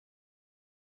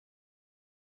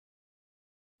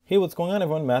Hey, what's going on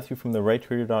everyone? Matthew from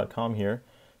therighttrader.com here.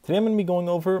 Today I'm going to be going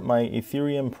over my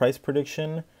Ethereum price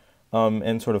prediction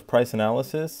and sort of price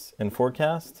analysis and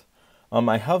forecast.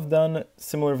 I have done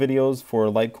similar videos for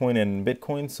Litecoin and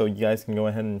Bitcoin, so you guys can go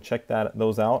ahead and check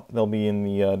those out. They'll be in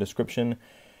the description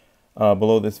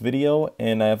below this video,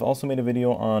 and I have also made a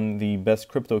video on the best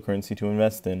cryptocurrency to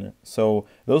invest in. So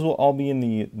those will all be in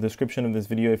the description of this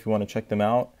video if you want to check them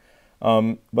out.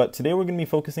 But today we're going to be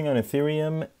focusing on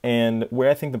Ethereum and where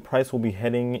I think the price will be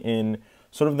heading in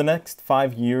sort of the next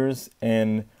 5 years.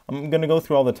 And I'm going to go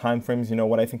through all the time frames,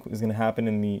 what I think is going to happen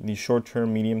in the short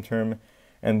term, medium term,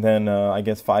 and then I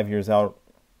guess 5 years out,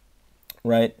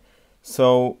 right?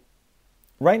 So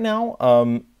right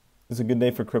now is a good day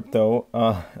for crypto.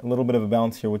 A little bit of a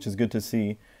bounce here, which is good to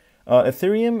see.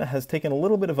 Ethereum has taken a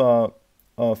little bit of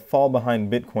a fall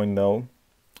behind Bitcoin though.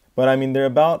 But I mean, they're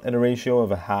about at a ratio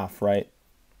of a half, right?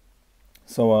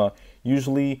 So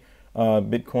usually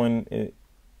usually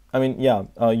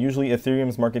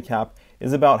Ethereum's market cap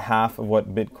is about half of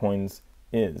what Bitcoin's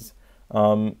is.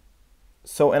 And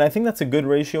I think that's a good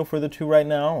ratio for the two right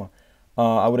now.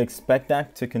 I would expect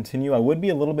that to continue. I would be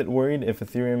a little bit worried if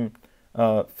Ethereum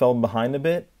fell behind a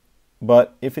bit,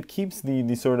 but if it keeps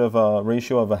the sort of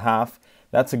ratio of a half,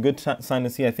 that's a good sign to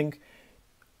see. I think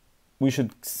we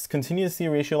should continue to see a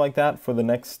ratio like that for the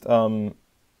next it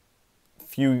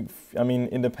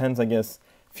depends, I guess,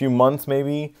 few months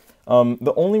maybe.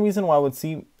 The only reason why I would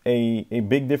see a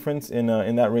big difference in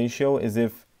that ratio is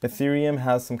if Ethereum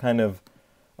has some kind of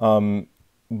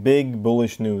big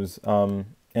bullish news.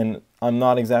 And I'm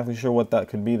not exactly sure what that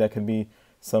could be. That could be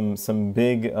some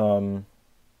big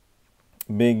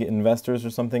big investors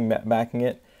or something backing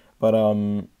it. But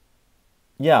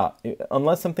yeah,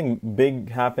 unless something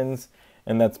big happens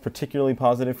and that's particularly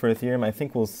positive for Ethereum, I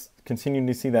think we'll continue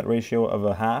to see that ratio of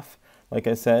a half, like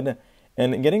I said.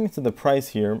 And getting into the price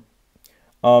here,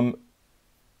 I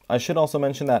should also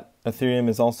mention that Ethereum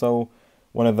is also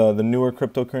one of the newer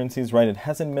cryptocurrencies, right? It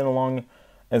hasn't been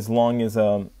as long as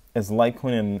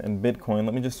Litecoin and Bitcoin.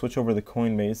 Let me just switch over to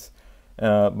Coinbase.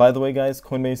 By the way, guys,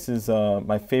 Coinbase is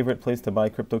my favorite place to buy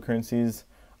cryptocurrencies.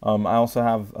 I also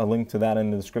have a link to that in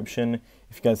the description.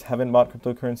 If you guys haven't bought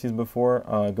cryptocurrencies before,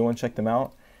 go and check them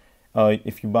out.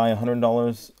 If you buy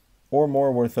 $100 or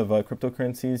more worth of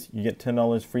cryptocurrencies, you get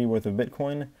 $10 free worth of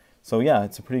Bitcoin. So yeah,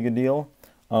 it's a pretty good deal.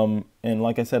 And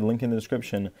like I said, link in the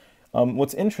description.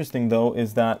 What's interesting though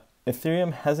is that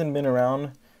Ethereum hasn't been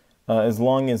around as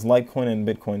long as Litecoin and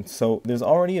Bitcoin. So there's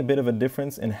already a bit of a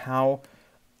difference in how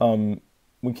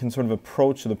we can sort of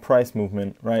approach the price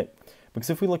movement, right? Because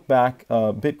if we look back,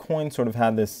 Bitcoin sort of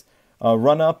had this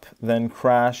run up, then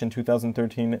crash in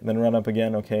 2013, then run up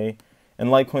again, okay? And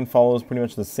Litecoin follows pretty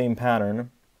much the same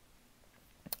pattern.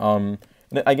 And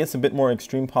I guess a bit more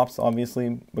extreme pops,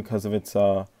 obviously, because of its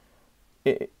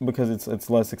it's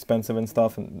less expensive and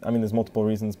stuff. And I mean, there's multiple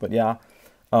reasons, but yeah.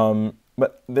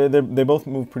 But they both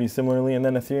move pretty similarly. And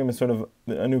then Ethereum is sort of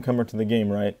a newcomer to the game,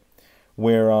 right?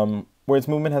 Where its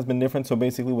movement has been different. So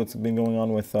basically, what's been going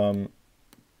on with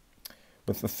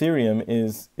Ethereum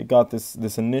is it got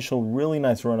this initial really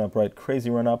nice run up, right? Crazy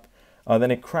run up. Then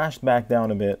it crashed back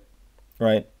down a bit,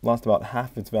 right? Lost about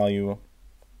half its value.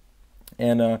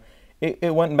 And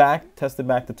it went back, tested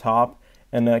back to top,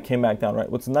 and came back down, right?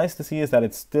 What's nice to see is that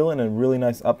it's still in a really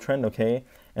nice uptrend, okay?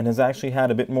 And has actually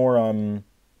had a bit more,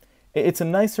 it's a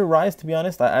nicer rise, to be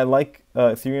honest. I like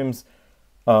Ethereum's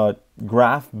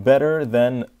graph better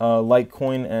than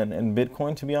Litecoin and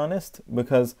Bitcoin, to be honest,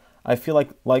 because I feel like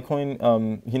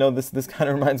Litecoin, this kind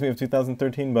of reminds me of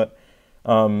 2013, but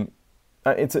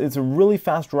it's a really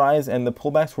fast rise, and the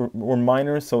pullbacks were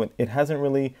minor, so it hasn't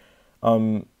really,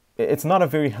 it's not a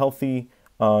very healthy,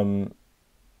 price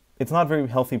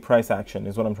action,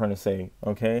 is what I'm trying to say.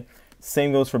 Okay,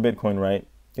 same goes for Bitcoin, right?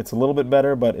 It's a little bit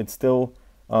better, but it's still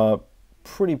a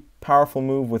pretty powerful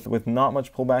move with not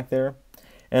much pullback there.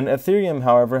 And Ethereum,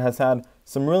 however, has had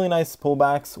some really nice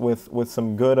pullbacks with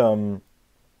some good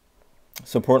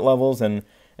support levels and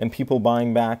people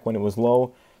buying back when it was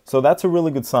low. So that's a really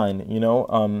good sign,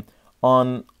 On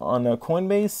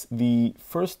Coinbase, the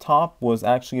first top was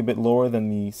actually a bit lower than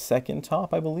the second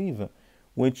top, I believe,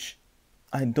 which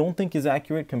I don't think is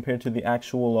accurate compared to the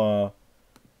actual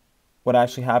what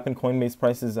actually happened. Coinbase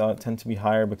prices tend to be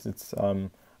higher because it's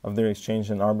of their exchange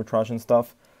and arbitrage and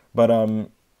stuff. But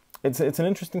it's an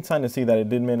interesting sign to see that it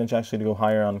did manage actually to go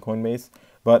higher on Coinbase.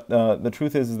 But the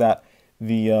truth is that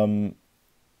the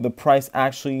price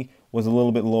actually was a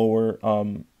little bit lower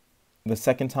the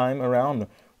second time around,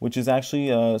 which is actually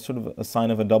sort of a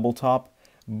sign of a double top.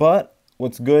 But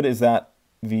what's good is that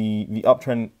the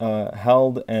uptrend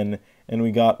held, and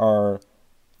we got our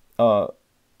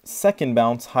second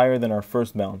bounce higher than our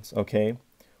first bounce, okay?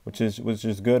 Which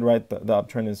is good, right? The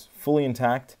uptrend is fully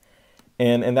intact.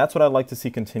 And that's what I'd like to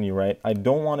see continue, right? I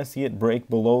don't want to see it break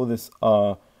below this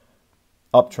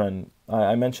uptrend.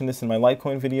 I mentioned this in my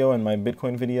Litecoin video and my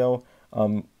Bitcoin video.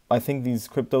 I think these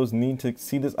cryptos need to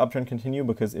see this uptrend continue,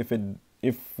 because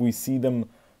if we see them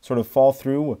sort of fall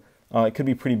through, it could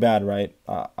be pretty bad, right?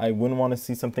 I wouldn't want to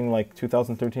see something like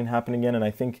 2013 happen again, and I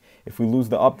think if we lose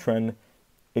the uptrend,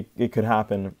 it could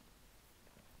happen.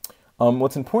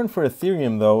 What's important for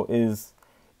Ethereum, though, is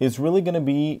really going to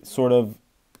be sort of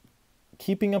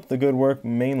keeping up the good work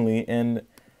mainly, and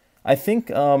I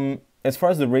think as far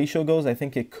as the ratio goes, I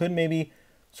think it could maybe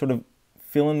sort of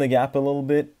fill in the gap a little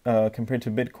bit compared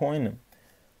to Bitcoin.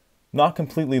 Not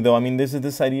completely, though. I mean, this is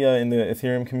this idea in the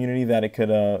Ethereum community that it could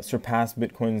surpass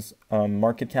Bitcoin's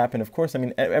market cap, and of course, I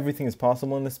mean, everything is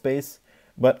possible in this space,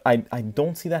 but I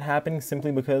don't see that happening,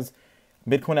 simply because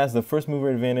Bitcoin has the first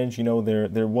mover advantage. You know,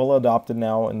 they're well adopted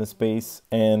now in the space,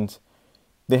 and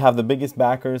they have the biggest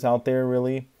backers out there,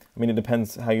 really. I mean, it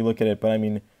depends how you look at it, but I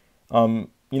mean,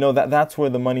 you know, that's where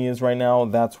the money is right now.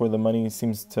 That's where the money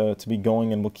seems to be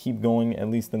going, and will keep going, at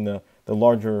least in the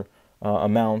larger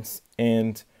amounts.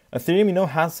 And Ethereum, you know,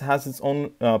 has its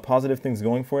own positive things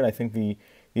going for it. I think the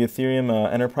Ethereum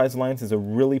Enterprise Alliance is a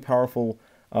really powerful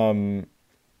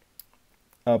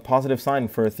positive sign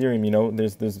for Ethereum. You know,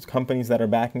 there's companies that are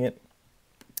backing it,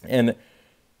 and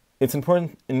it's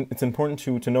important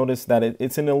to notice that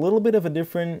it's in a little bit of a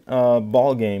different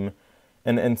ball game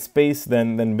and space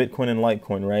than Bitcoin and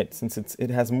Litecoin, right? Since it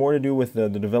has more to do with the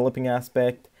developing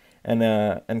aspect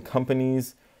and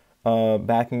companies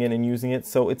backing it and using it.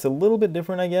 So it's a little bit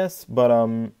different, I guess. But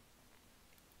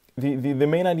the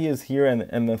main idea is here,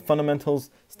 and the fundamentals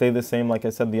stay the same. Like I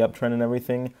said, the uptrend and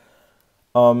everything.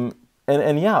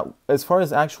 And yeah, as far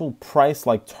as actual price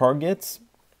like targets,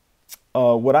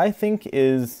 what I think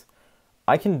is,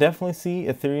 I can definitely see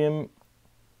Ethereum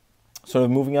sort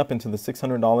of moving up into the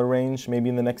 $600 range, maybe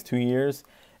in the next 2 years,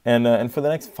 and for the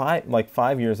next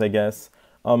 5 years, I guess.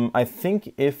 I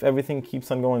think if everything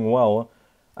keeps on going well,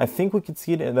 I think we could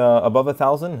see it at above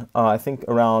 1,000. I think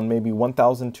around maybe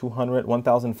 1,200,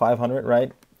 1,500,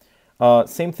 right?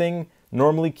 Same thing.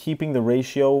 Normally keeping the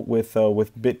ratio with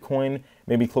Bitcoin,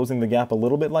 maybe closing the gap a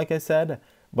little bit, like I said.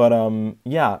 But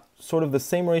yeah, sort of the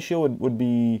same ratio would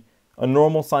be a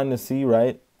normal sign to see,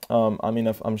 right? I mean,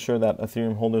 I'm sure that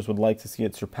Ethereum holders would like to see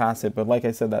it surpass it, but like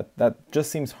I said, that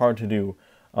just seems hard to do.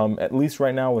 At least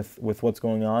right now with what's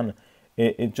going on,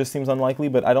 it just seems unlikely.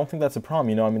 But I don't think that's a problem.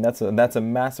 You know, I mean, that's a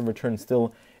massive return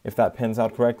still if that pans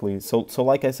out correctly. So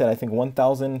like I said, I think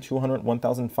 1,200,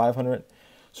 1,500,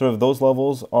 sort of those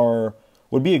levels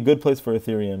would be a good place for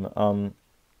Ethereum.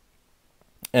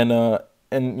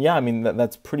 And yeah, I mean,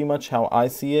 that's pretty much how I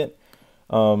see it.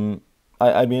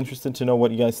 I'd be interested to know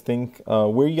what you guys think,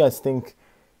 where you guys think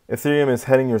Ethereum is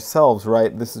heading yourselves,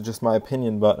 right? This is just my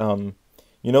opinion, but,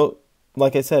 you know,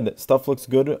 like I said, stuff looks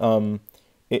good.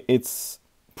 Its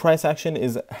price action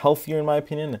is healthier, in my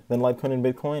opinion, than Litecoin and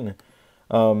Bitcoin.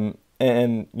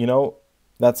 And you know,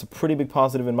 that's a pretty big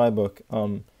positive in my book.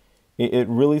 It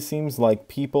really seems like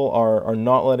people are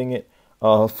not letting it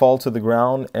fall to the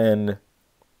ground, and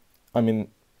I mean,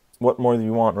 what more do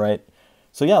you want, right?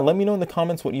 So yeah, let me know in the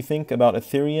comments what you think about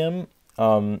Ethereum.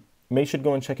 Make sure to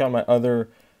go and check out my other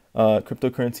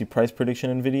cryptocurrency price prediction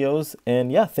and videos.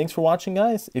 And yeah, thanks for watching,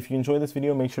 guys. If you enjoyed this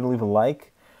video, make sure to leave a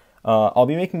like. I'll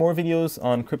be making more videos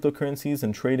on cryptocurrencies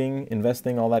and trading,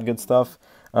 investing, all that good stuff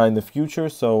in the future.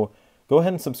 So go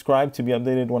ahead and subscribe to be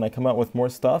updated when I come out with more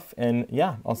stuff. And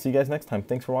yeah, I'll see you guys next time.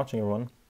 Thanks for watching, everyone.